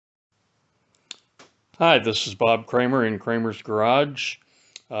Hi, this is Bob Kramer in Kramer's Garage.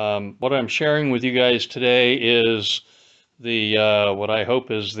 What I'm sharing with you guys today is the what I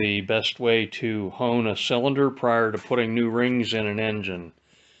hope is the best way to hone a cylinder prior to putting new rings in an engine.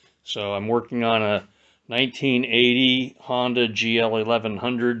 So I'm working on a 1980 Honda GL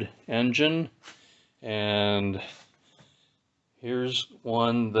 1100 engine, and here's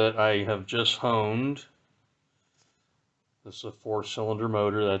one that I have just honed. This is a 4-cylinder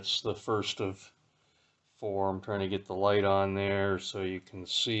motor. That's the first of 4. I'm trying to get the light on there so you can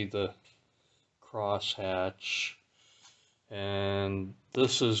see the crosshatch. And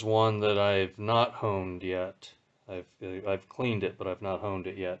this is one that I've not honed yet. I've cleaned it, but I've not honed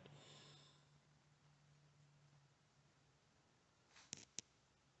it yet.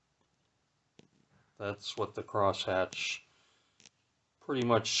 That's what the crosshatch pretty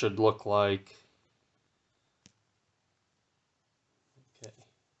much should look like. Okay.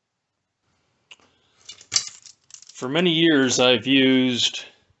 For many years I've used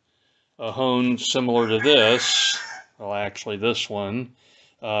a hone similar to this, well actually this one,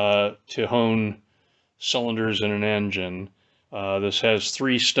 to hone cylinders in an engine. This has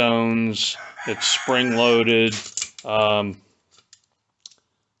 3 stones, it's spring loaded,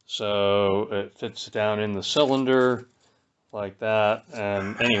 so it fits down in the cylinder like that.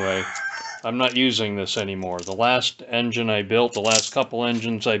 And anyway, I'm not using this anymore. The last engine I built, the last couple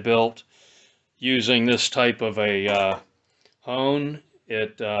engines I built using this type of a hone,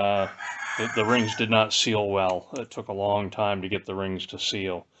 the rings did not seal well. It took a long time to get the rings to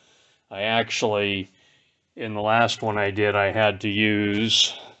seal. I actually, in the last one I did, I had to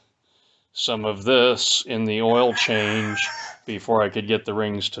use some of this in the oil change before I could get the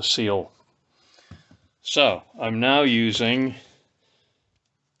rings to seal. So I'm now using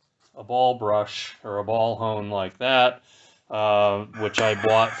a ball brush or a ball hone like that, which I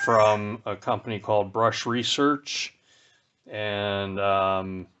bought from a company called Brush Research, and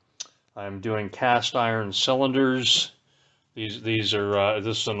I'm doing cast iron cylinders. These are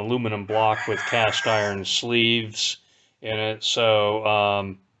this is an aluminum block with cast iron sleeves in it. So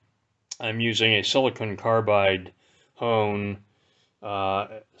I'm using a silicon carbide hone,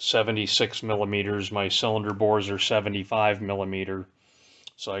 76 millimeters. My cylinder bores are 75 millimeter.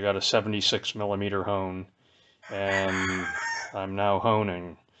 So I got a 76 millimeter hone, and I'm now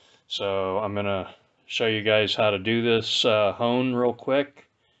honing. So I'm gonna show you guys how to do this hone real quick.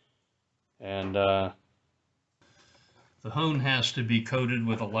 And the hone has to be coated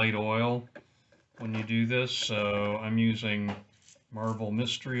with a light oil when you do this. So I'm using Marvel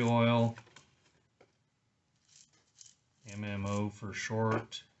Mystery Oil, MMO for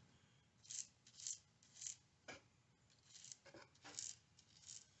short.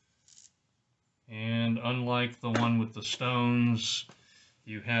 And unlike the one with the stones,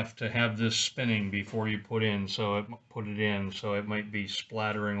 you have to have this spinning before you put it in, so it might be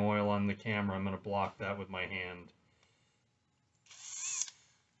splattering oil on the camera. I'm going to block that with my hand.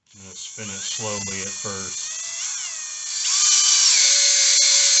 I'm going to spin it slowly at first.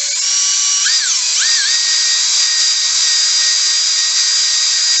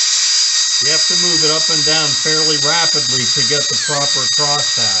 You have to move it up and down fairly rapidly to get the proper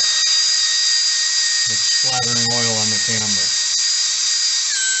crosshatch. It's splattering oil on the camera.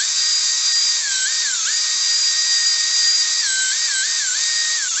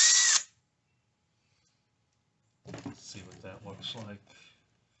 Let's see what that looks like.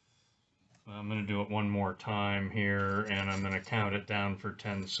 I'm going to do it one more time here, and I'm going to count it down for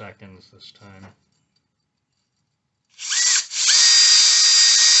 10 seconds this time.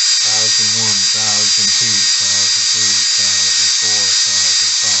 1001, 1002, 1003, 1004,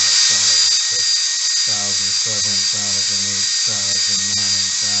 1005, 1006, 1007, 1008, 1009,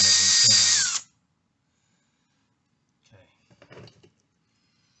 1010. Okay.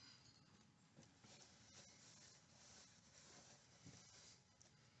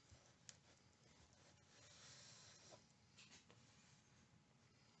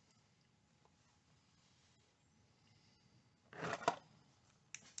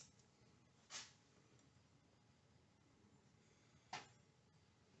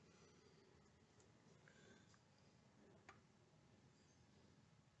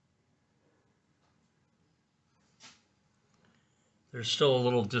 There's still a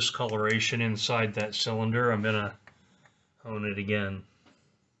little discoloration inside that cylinder. I'm going to hone it again.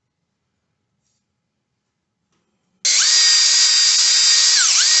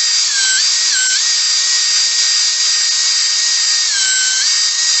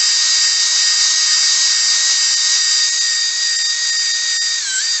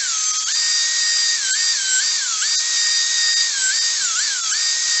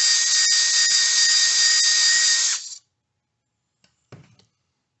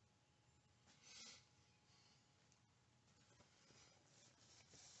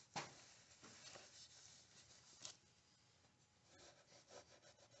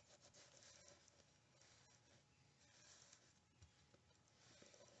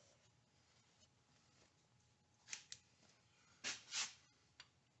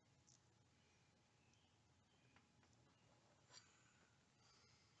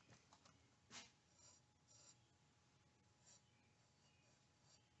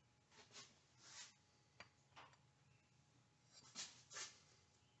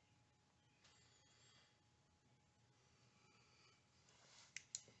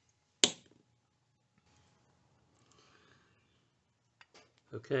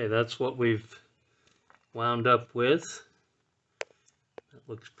 Okay, that's what we've wound up with. That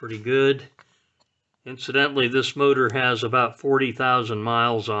looks pretty good. Incidentally, this motor has about 40,000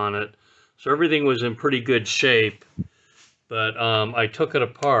 miles on it, so everything was in pretty good shape, but I took it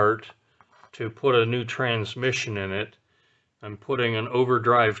apart to put a new transmission in it. I'm putting an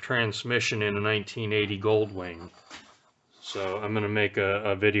overdrive transmission in a 1980 Goldwing, so I'm going to make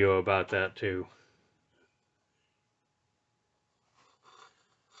a video about that too.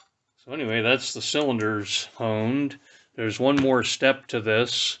 So anyway, that's the cylinders honed. There's one more step to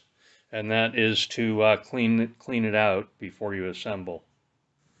this, and that is to clean it out before you assemble.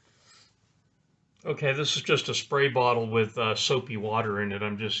 Okay, this is just a spray bottle with soapy water in it.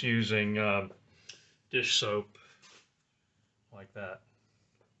 I'm just using dish soap like that.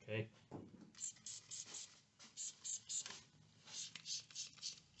 Okay.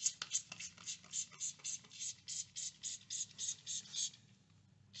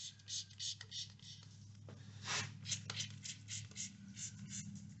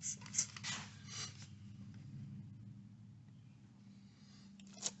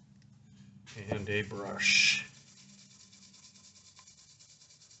 And a brush.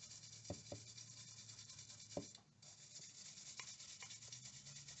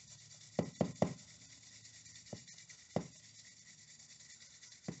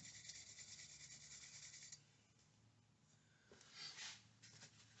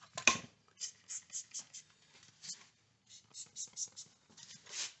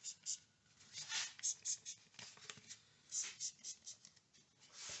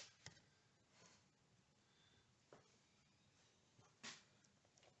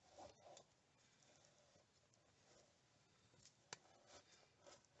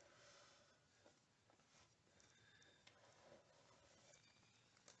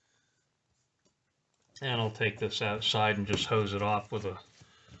 And I'll take this outside and just hose it off with a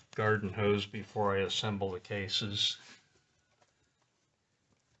garden hose before I assemble the cases.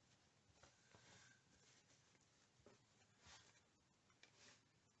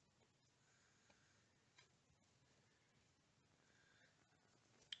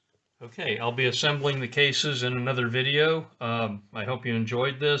 Okay, I'll be assembling the cases in another video. I hope you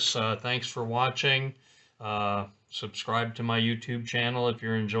enjoyed this. Thanks for watching. Subscribe to my YouTube channel if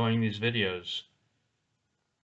you're enjoying these videos.